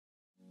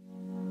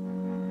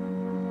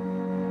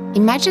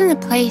Imagine a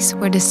place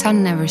where the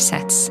sun never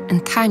sets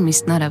and time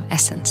is not of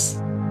essence.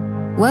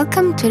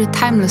 Welcome to the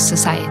timeless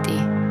society,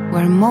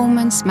 where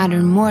moments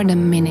matter more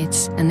than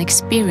minutes and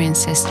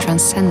experiences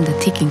transcend the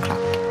ticking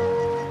clock.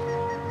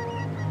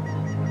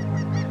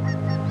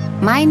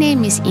 My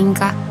name is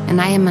Inga, and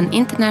I am an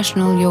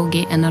international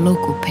yogi and a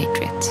local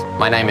patriot.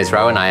 My name is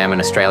Rowan. I am an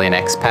Australian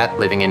expat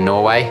living in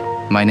Norway.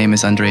 My name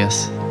is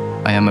Andreas.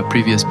 I am a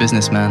previous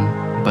businessman,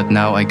 but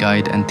now I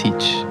guide and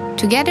teach.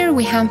 Together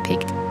we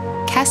handpicked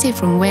Cassie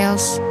from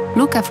Wales,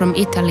 Luca from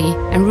Italy,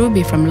 and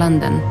Ruby from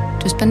London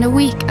to spend a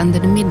week under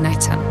the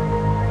midnight sun.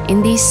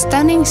 In these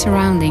stunning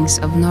surroundings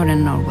of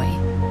Northern Norway,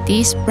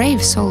 these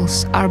brave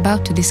souls are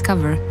about to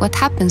discover what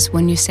happens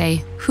when you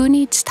say, "Who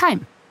needs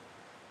time?"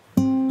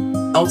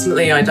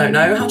 Ultimately, I don't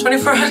know how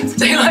 24 hours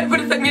daylight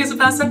would affect me as a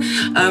person,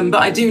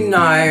 but I do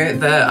know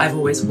that I've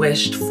always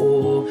wished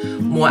for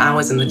more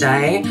hours in the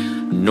day.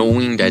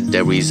 Knowing that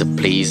there is a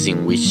place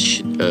in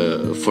which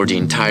for the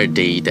entire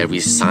day there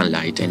is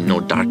sunlight and no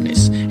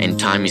darkness, and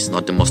time is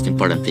not the most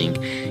important thing,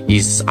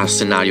 is a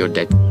scenario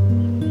that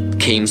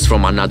came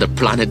from another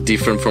planet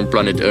different from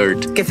planet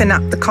Earth. Giving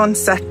up the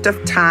concept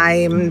of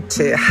time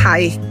to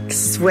hike,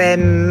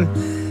 swim,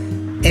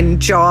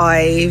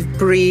 enjoy,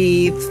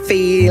 breathe,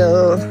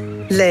 feel,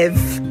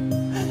 live.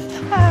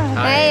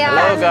 Hey,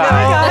 hello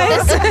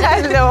guys.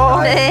 Hello.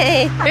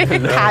 Hey.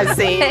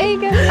 Cassie. Hey,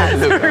 guys.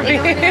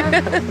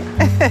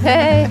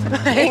 Hey.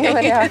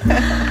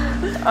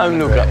 I'm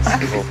Lucas.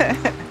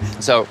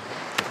 So,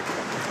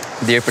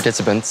 dear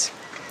participants,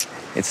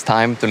 it's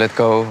time to let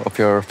go of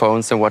your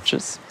phones and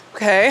watches.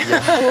 Okay.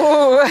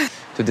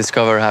 To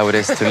discover how it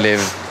is to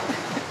live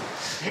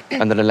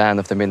under the land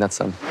of the midnight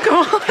sun.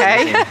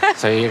 Okay.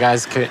 So you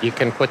guys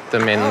can put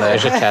them in the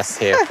chest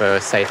here for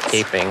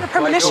safekeeping.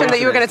 Premonition that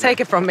you were going to take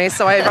it from me,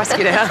 so I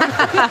rescued it.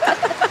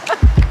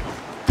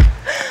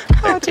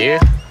 Thank you.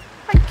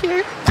 Thank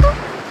you.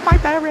 My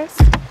berries.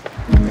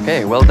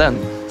 Okay, well done.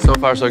 So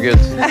far, so good.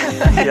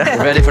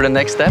 Ready for the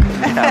next step?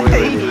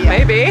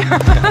 Maybe.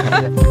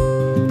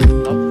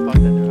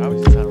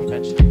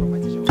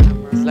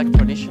 It's like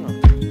traditional.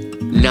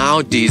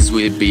 Now this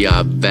will be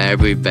a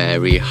very,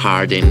 very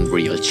hard and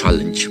real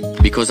challenge,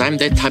 because I'm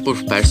that type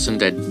of person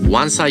that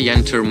once I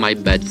enter my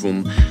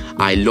bedroom,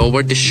 I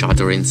lower the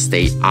shutter and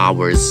stay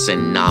hours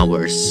and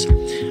hours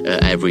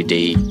every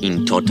day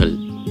in total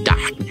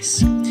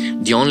darkness.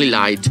 The only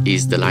light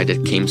is the light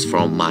that comes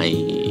from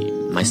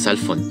my cell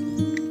phone.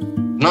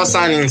 No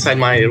sun inside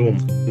my room.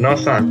 No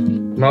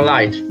sun. No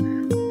light.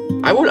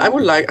 I would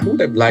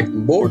have liked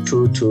more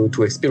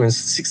to experience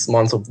 6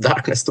 months of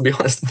darkness, to be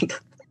honest.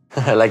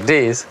 Like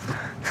this,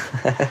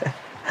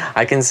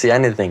 I can see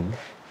anything.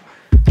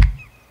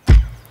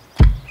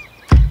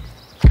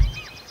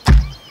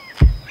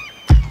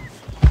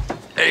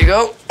 There you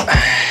go.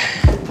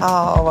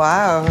 Oh,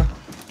 wow.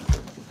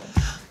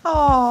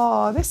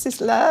 Oh, this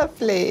is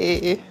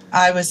lovely.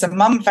 I was a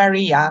mum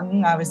very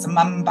young. I was a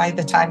mum by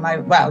the time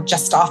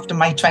just after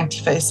my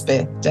 21st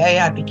birthday,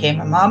 I became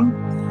a mum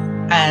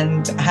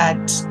and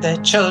had the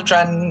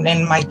children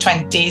in my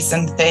 20s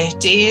and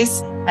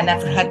 30s. I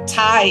never had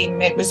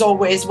time. It was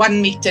always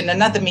one meeting,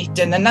 another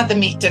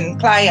meeting,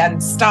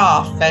 clients,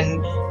 staff.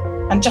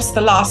 And just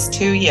the last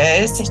 2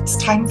 years, it's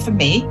time for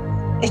me.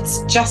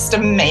 It's just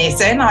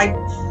amazing.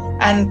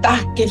 And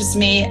that gives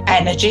me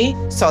energy.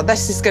 So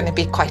this is going to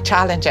be quite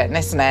challenging,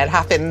 isn't it?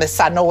 Having the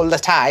sun all the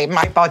time.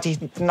 My body's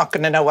not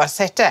going to know what's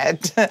hit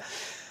it.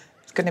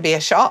 It's going to be a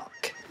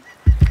shock.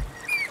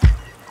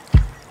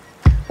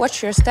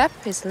 Watch your step.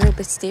 It's a little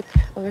bit steep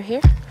over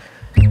here.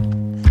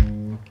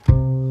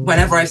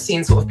 Whenever I've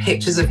seen sort of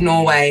pictures of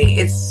Norway,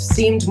 it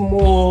seemed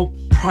more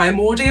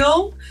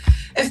primordial,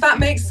 if that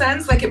makes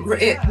sense. Like it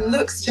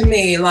looks to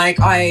me like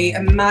I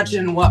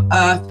imagine what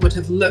Earth would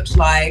have looked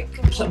like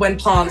when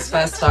plants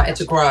first started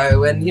to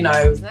grow, and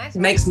it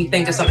makes me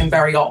think of something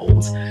very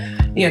old.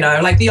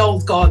 Like the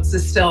old gods are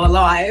still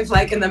alive,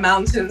 like in the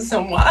mountains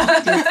somewhere.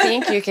 Do you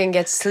think you can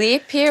get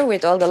sleep here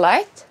with all the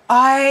light?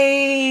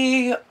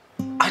 I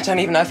don't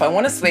even know if I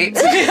want to sleep,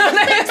 to be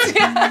honest.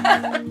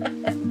 Yeah.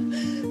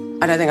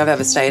 I don't think I've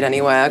ever stayed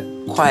anywhere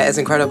quite as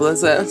incredible as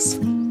this.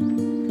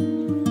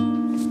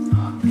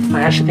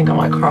 I actually think I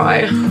might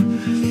cry.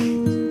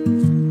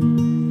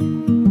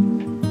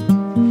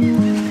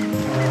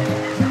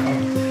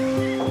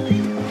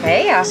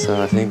 Hey.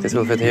 So I think this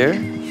will fit here.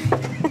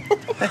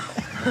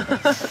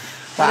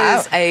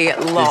 Wow. That is a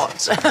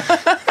lot.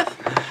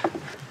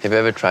 Have you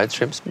ever tried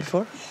shrimps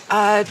before?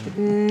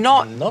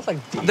 Not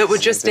like these. That were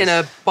just in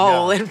a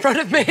bowl in front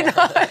of me,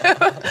 no.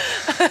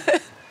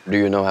 Do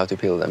you know how to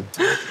peel them?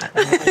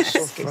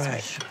 So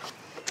fresh.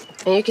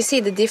 And you can see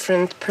the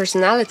different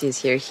personalities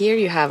here. Here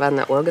you have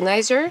an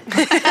organizer.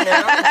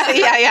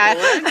 Yeah.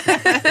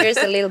 Here's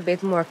a little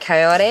bit more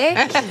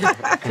chaotic,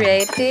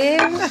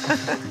 creative.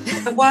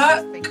 I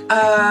work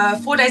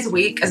 4 days a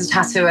week as a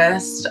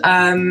tattooist.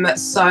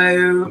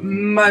 So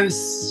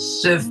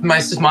most of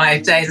my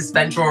days are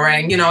spent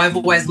drawing. I've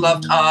always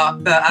loved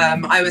art, but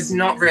I was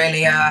not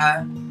really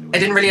I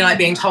didn't really like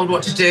being told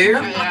what to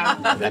do.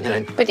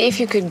 But if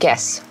you could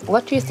guess,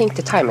 what do you think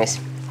the time is?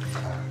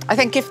 I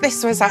think if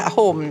this was at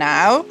home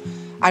now,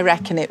 I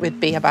reckon it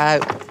would be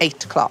about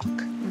 8 o'clock.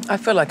 I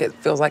feel like it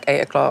feels like 8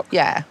 o'clock.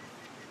 Yeah.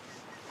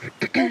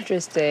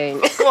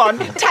 Interesting. Go on,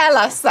 tell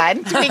us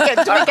then. Do we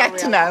get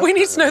to know? We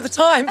need to know the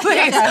time,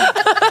 please.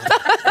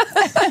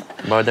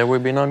 But there will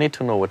be no need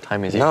to know what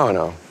time is it.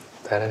 No.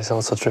 That is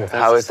also true.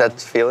 How is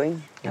that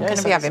feeling? I'm going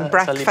to be having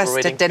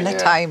breakfast at dinner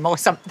time or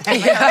something.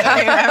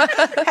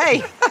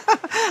 Hey.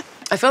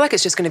 I feel like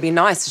it's just going to be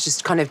nice to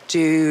just kind of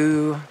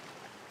do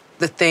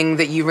the thing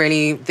that you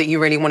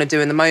really want to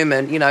do in the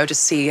moment, you know,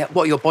 just see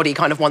what your body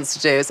kind of wants to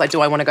do. It's like, do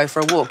I want to go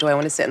for a walk? Do I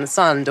want to sit in the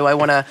sun? Do I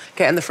want to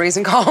get in the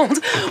freezing cold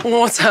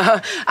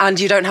water? And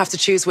you don't have to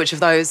choose which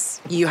of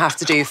those you have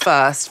to do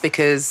first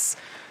because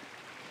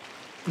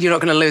you're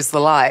not going to lose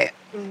the light.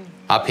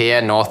 Up here,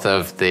 north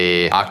of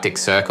the Arctic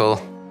Circle,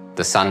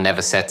 the sun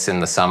never sets in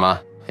the summer.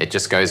 It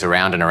just goes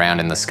around and around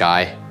in the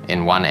sky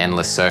in one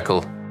endless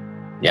circle.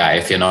 Yeah,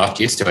 if you're not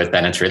used to it,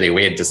 then it's really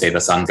weird to see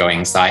the sun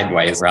going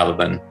sideways rather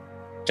than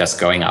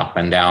just going up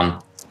and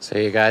down. So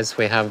you guys,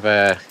 we have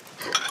an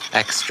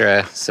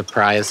extra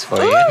surprise for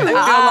you. I feel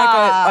like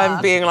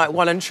I'm being like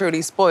well and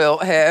truly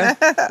spoiled here.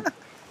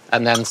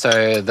 And then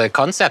so the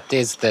concept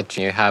is that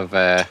you have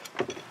a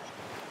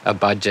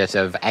budget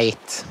of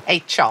 8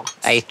 shots.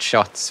 8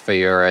 shots for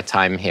your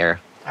time here.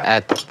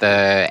 At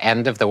the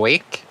end of the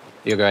week,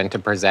 you're going to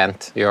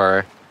present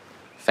your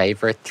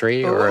favorite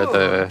tree or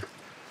the...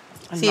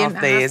 I love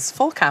these.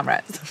 Full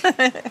cameras.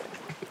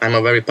 I'm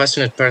a very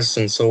passionate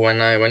person, so when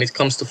it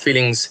comes to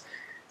feelings,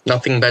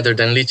 nothing better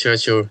than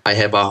literature. I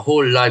have a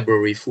whole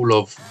library full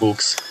of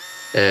books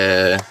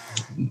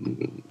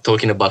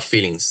talking about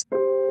feelings.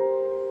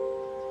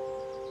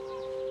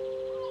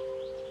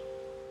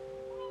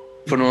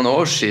 For noen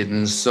år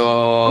siden så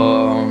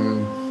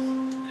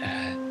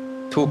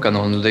tok jeg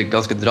noen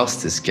ganske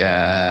drastiske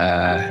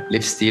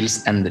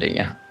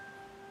livsstilsendringer.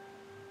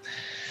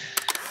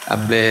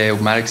 Jeg ble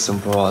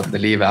oppmerksom på at det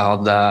livet jeg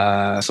hadde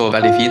så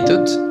veldig fint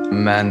ut,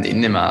 men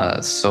inni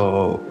meg så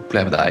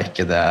opplevde jeg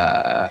ikke det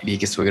i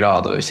like stor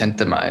grad og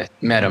kjente meg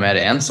mer og mer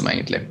ensom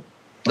egentlig.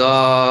 Da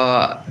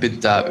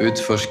begynte jeg å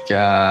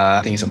utforske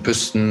ting som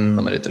pusten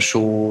og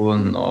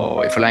meditasjon,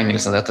 og i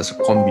forlengelsen av dette så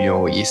kom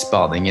jo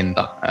isbading inn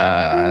da,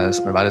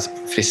 som er veldig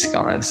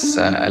forfriskende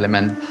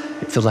element.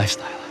 It's a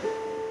lifestyle.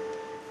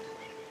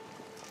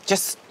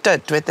 Just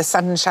stood with the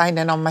sun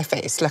shining on my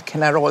face,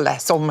 looking at all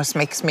this, almost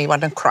makes me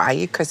want to cry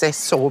because it's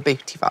so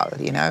beautiful,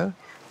 you know?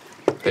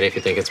 But if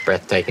you think it's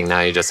breathtaking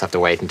now, you just have to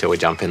wait until we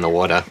jump in the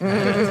water.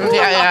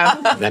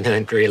 Yeah. Then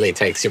it really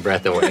takes your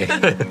breath away.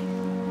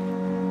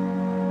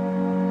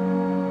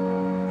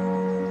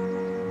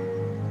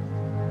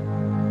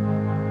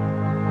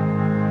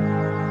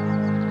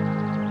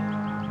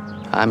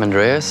 I'm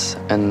Andreas,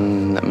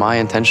 and my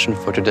intention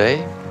for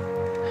today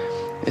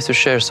is to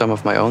share some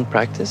of my own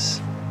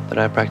practice that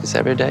I practice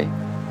every day.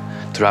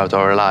 Throughout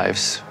our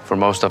lives, for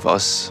most of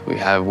us, we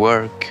have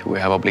work, we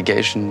have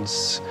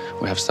obligations,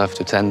 we have stuff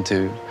to tend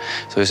to.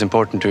 So it's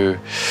important to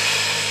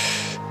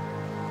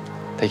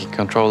take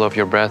control of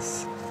your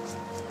breath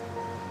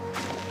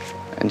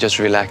and just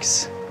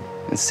relax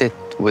and sit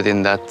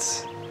within that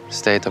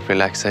state of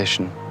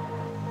relaxation.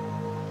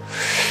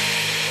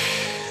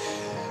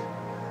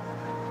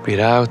 Breathe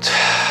out.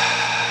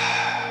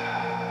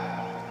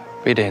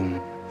 Breathe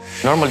in.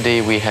 Normal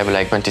day we have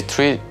like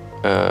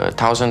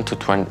 23,000 to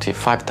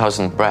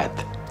 25,000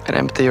 breath. And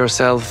empty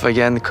yourself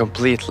again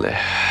completely.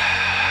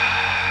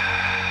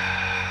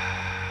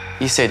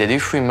 He said that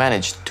if we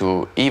manage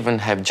to even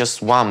have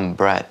just one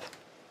breath,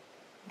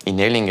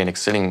 inhaling and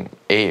exhaling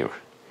air,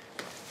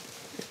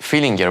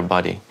 feeling your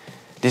body,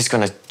 this is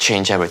gonna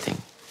change everything.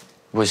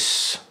 It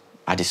was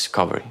a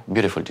discovery,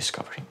 beautiful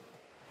discovery.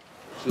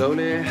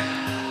 Slowly.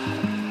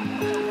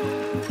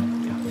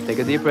 Take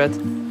a deep breath.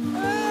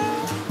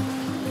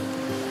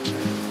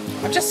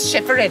 I'm just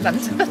shivering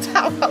under the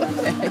towel.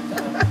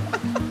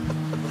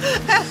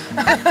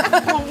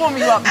 We'll warm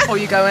you up before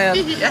you go in.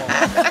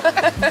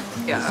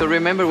 Yeah. So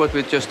remember what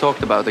we just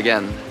talked about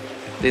again,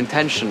 the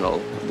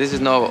intentional. This is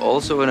now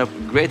also a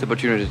great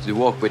opportunity to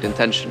walk with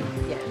intention.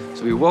 Yes.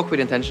 So we walk with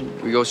intention,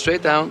 we go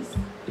straight down,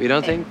 we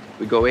don't think,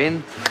 we go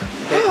in.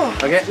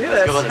 Okay,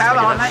 let's go. Come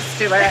on, let's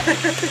do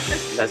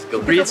it. Let's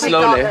go. Breathe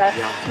slowly.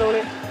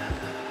 Slowly.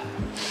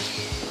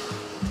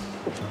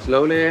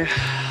 Slowly.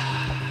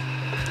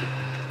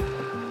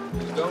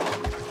 Go.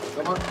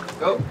 Come on.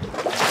 Go.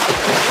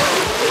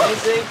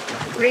 Amazing.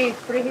 Breathe.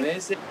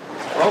 Amazing.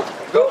 Oh,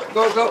 go.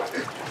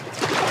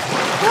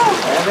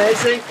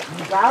 Amazing.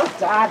 Well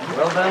done.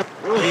 Well done.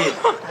 Breathe.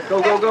 Go.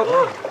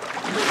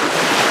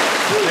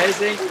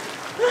 Amazing.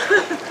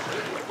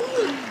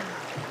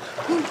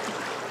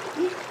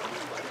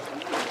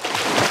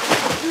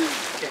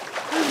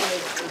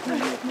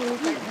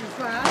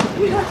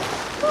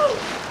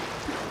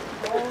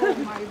 Oh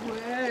my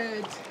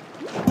word.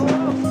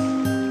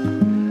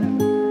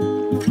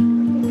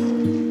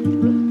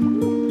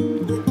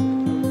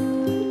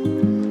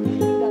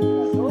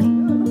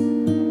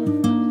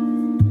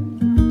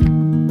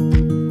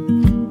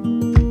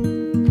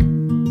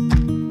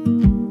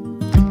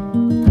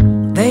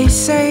 They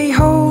say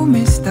hold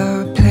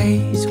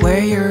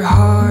your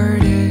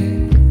heart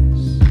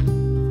is,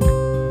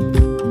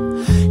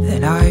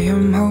 then I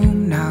am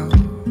home now,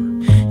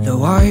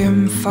 though I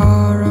am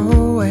far away.